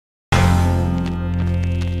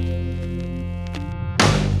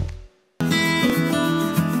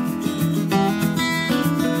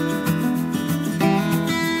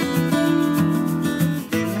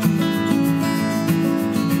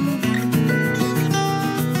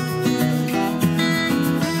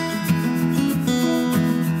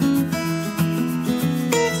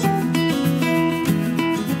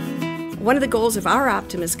One of the goals of our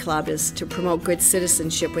Optimist Club is to promote good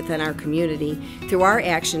citizenship within our community through our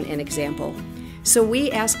action and example. So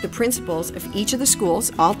we ask the principals of each of the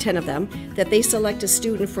schools, all 10 of them, that they select a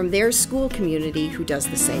student from their school community who does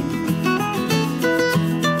the same.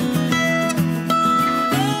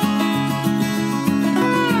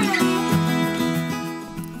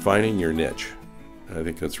 Finding your niche. I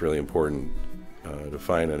think that's really important, to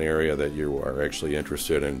find an area that you are actually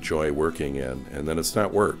interested and enjoy working in. And then it's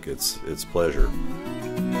not work, it's pleasure.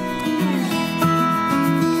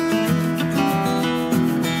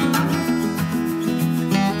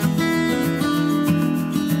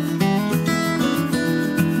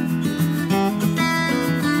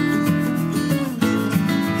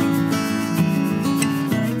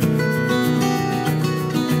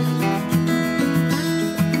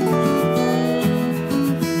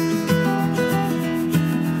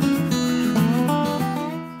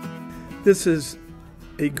 This is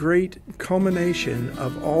a great culmination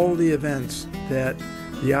of all the events that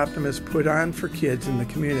the Optimists put on for kids in the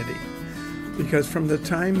community. Because from the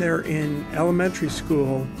time they're in elementary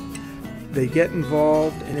school, they get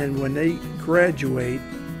involved, and then when they graduate,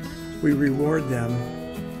 we reward them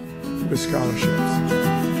with scholarships.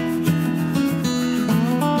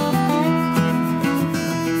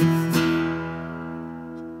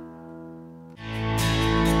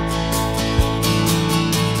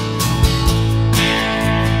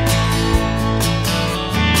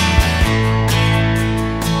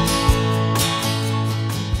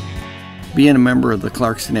 Being a member of the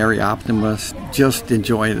Clarkston Area Optimist, just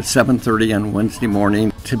enjoy the 7:30 on Wednesday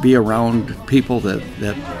morning to be around people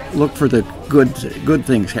that look for the good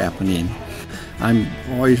things happening. I'm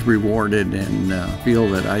always rewarded and feel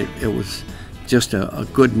that it was just a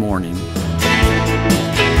good morning.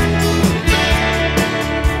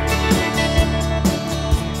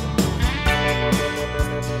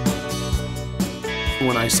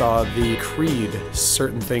 When I saw the creed,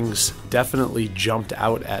 certain things definitely jumped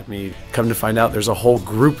out at me. Come to find out, there's a whole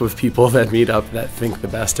group of people that meet up that think the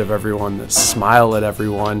best of everyone, that smile at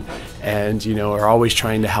everyone, and are always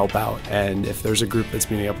trying to help out. And if there's a group that's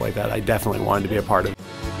meeting up like that, I definitely wanted to be a part of it.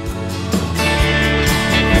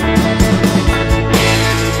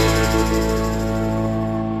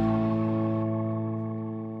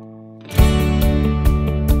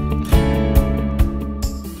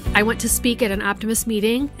 I went to speak at an Optimist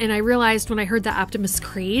meeting, and I realized when I heard the Optimist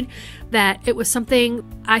Creed that it was something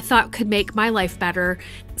I thought could make my life better,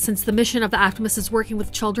 since the mission of the Optimist is working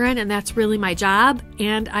with children, and that's really my job.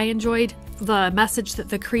 And I enjoyed the message that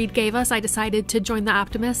the Creed gave us. I decided to join the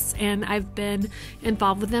Optimists, and I've been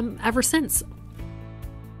involved with them ever since.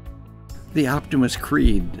 The Optimist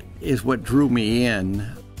Creed is what drew me in.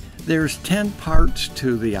 There's 10 parts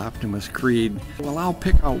to the Optimist Creed. Well, I'll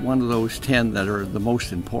pick out one of those 10 that are the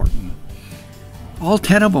most important. All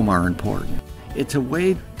 10 of them are important. It's a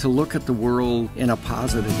way to look at the world in a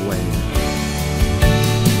positive way.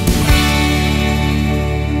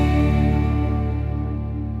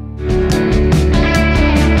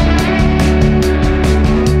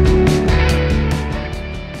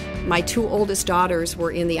 My two oldest daughters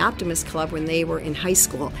were in the Optimist Club when they were in high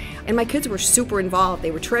school, and my kids were super involved.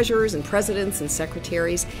 They were treasurers and presidents and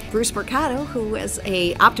secretaries. Bruce Mercado, who was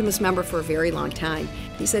an Optimist member for a very long time,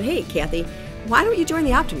 he said, "Hey, Kathy, why don't you join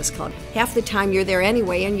the Optimist Club? Half the time you're there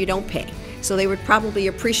anyway and you don't pay. So they would probably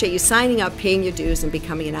appreciate you signing up, paying your dues, and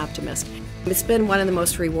becoming an Optimist." It's been one of the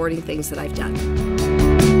most rewarding things that I've done.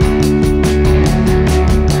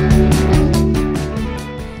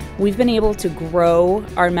 We've been able to grow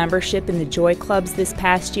our membership in the Joy Clubs this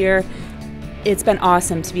past year. It's been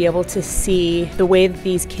awesome to be able to see the way that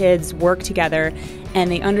these kids work together,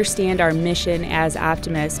 and they understand our mission as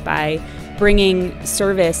Optimists by bringing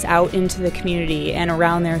service out into the community and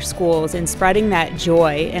around their schools and spreading that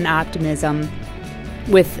joy and optimism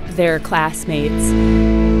with their classmates.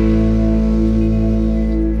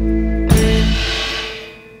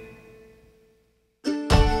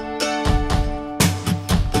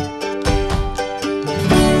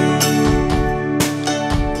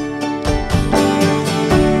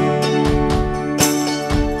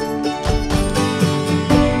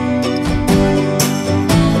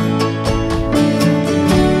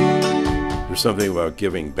 Something about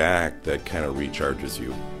giving back that kind of recharges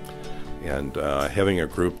you, and having a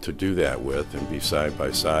group to do that with and be side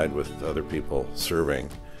by side with other people serving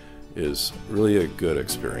is really a good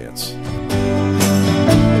experience.